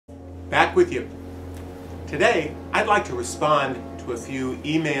Back with you. Today, I'd like to respond to a few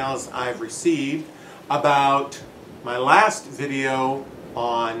emails I've received about my last video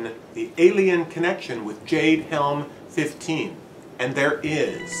on the alien connection with Jade Helm 15. And there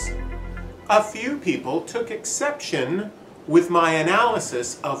is. A few people took exception with my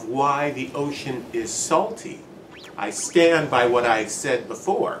analysis of why the ocean is salty. I stand by what I said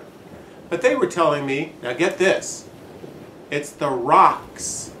before. But they were telling me, now get this, it's the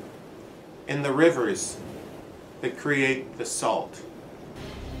rocks in the rivers that create the salt.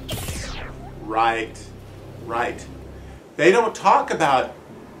 Right. They don't talk about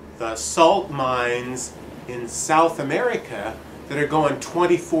the salt mines in South America that are going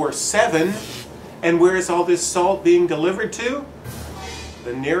 24/7. And where is all this salt being delivered to?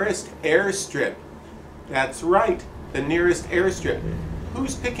 The nearest airstrip. That's right, the nearest airstrip.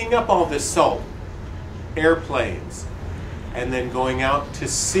 Who's picking up all this salt? Airplanes. And then going out to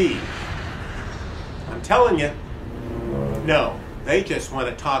sea. I'm telling you, no, they just want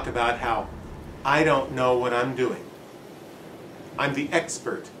to talk about how I don't know what I'm doing. I'm the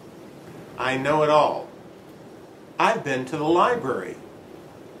expert. I know it all. I've been to the library.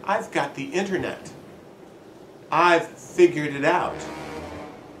 I've got the internet. I've figured it out.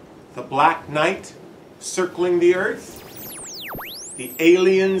 The Black Knight circling the Earth. The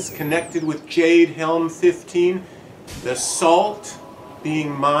aliens connected with Jade Helm 15. The salt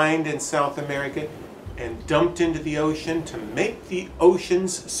being mined in South America and dumped into the ocean to make the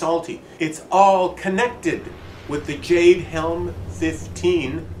oceans salty. It's all connected with the Jade Helm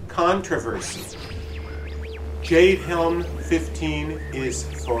 15 controversy. Jade Helm 15 is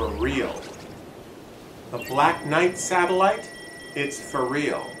for real. The Black Knight satellite, it's for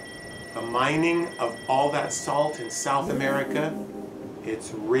real. The mining of all that salt in South America,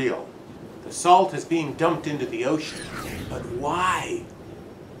 it's real. The salt is being dumped into the ocean. But why?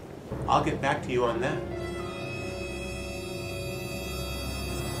 I'll get back to you on that.